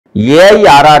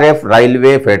ఏఐఆర్ఆర్ఎఫ్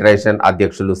railway federation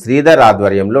అధ్యక్షులు శ్రీధర్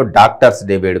ఆధ్వర్యంలో doctors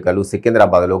day వేడుకలు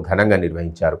సికింద్రాబాద్లో ఘనంగా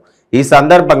నిర్వహించారు. ఈ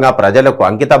సందర్భంగా ప్రజలకు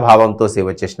అంకిత భావంతో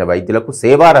సేవ చేసిన వైద్యులకు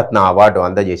సేవారత్న అవార్డు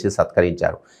అందజేసి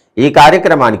సత్కరించారు. ఈ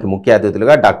కార్యక్రమానికి ముఖ్య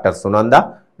అతిథులుగా doctor Sunanda,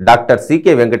 doctor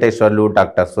CK Venkateswarlu,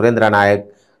 doctor Surendra Naik,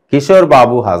 Kishore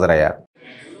Babu హాజరయ్యారు.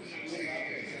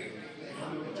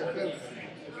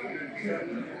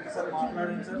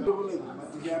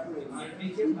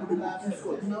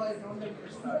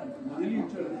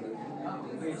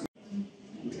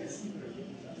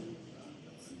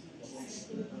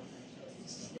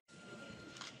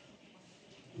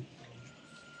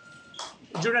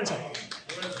 చూడండి sir.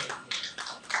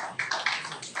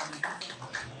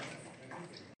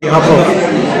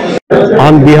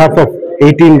 On behalf of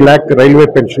 18 lakh railway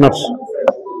pensioners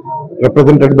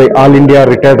represented by All India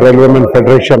Retired Railwaymen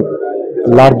Federation,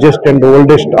 largest and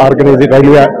oldest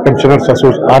railway pensioners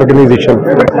organization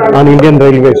on Indian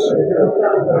Railways,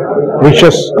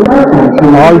 wishes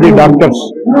all the doctors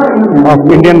of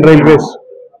Indian Railways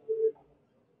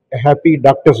a happy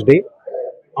Doctors Day.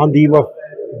 On the eve of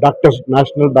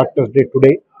National Doctors Day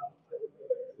today,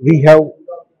 we have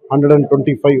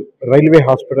 125 railway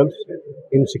hospitals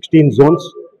in 16 zones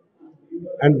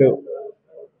and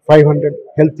 500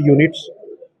 health units.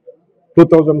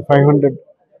 2,500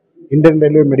 Indian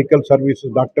Railway Medical Services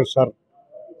doctors are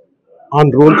on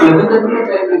rolls.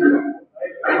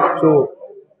 So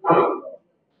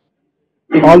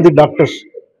all the doctors,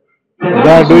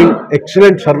 they are doing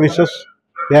excellent services.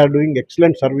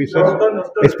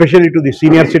 Especially to the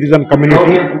senior citizen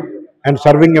community and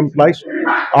serving employees.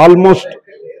 Almost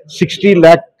 60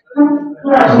 lakh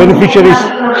beneficiaries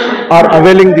are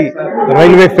availing the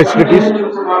railway facilities.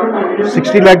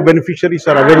 60 lakh beneficiaries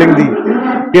are availing the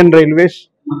Indian Railways.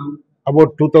 About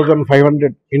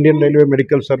 2,500 Indian Railway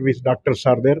Medical Service doctors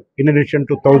are there. In addition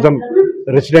to 1,000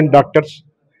 resident doctors,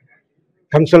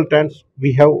 consultants,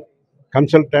 we have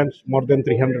consultants, more than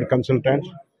 300 consultants.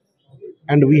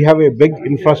 And we have a big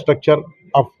infrastructure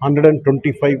of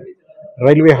 125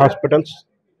 railway hospitals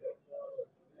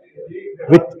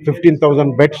with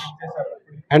 15,000 beds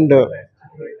and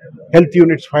health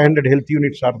units, 500 health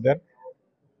units are there.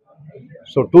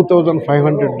 So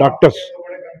 2,500 doctors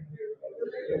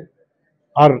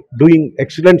are doing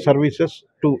excellent services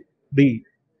to the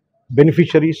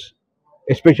beneficiaries,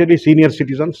 especially senior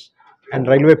citizens and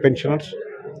railway pensioners.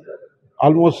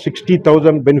 Almost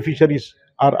 60,000 beneficiaries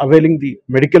are availing the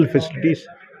medical facilities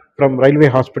from railway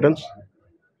hospitals.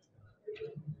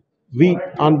 We,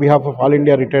 on behalf of All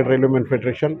India Retired Railwaymen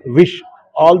Federation, wish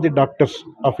all the doctors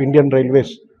of Indian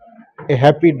Railways a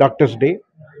happy Doctors Day.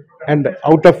 And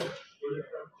out of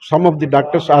some of the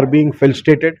doctors are being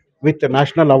felicitated with a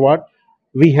national award.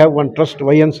 We have one trust,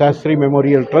 Y.N. Sastry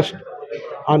Memorial Trust.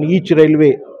 On each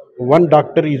railway, one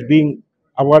doctor is being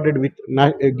awarded with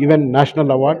given national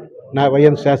award,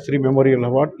 Y.N. Sastry Memorial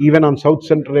Award. Even on South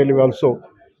Central Railway also,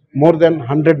 more than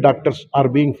 100 doctors are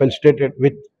being felicitated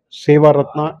with Seva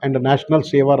Ratna and National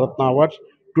Seva Ratna Awards.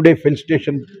 Today,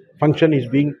 felicitation function is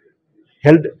being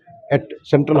held at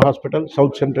Central Hospital,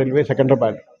 South Central Railway,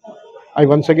 Secunderabad. I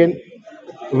once again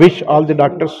wish all the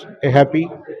doctors a happy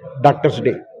Doctors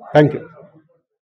Day. Thank you.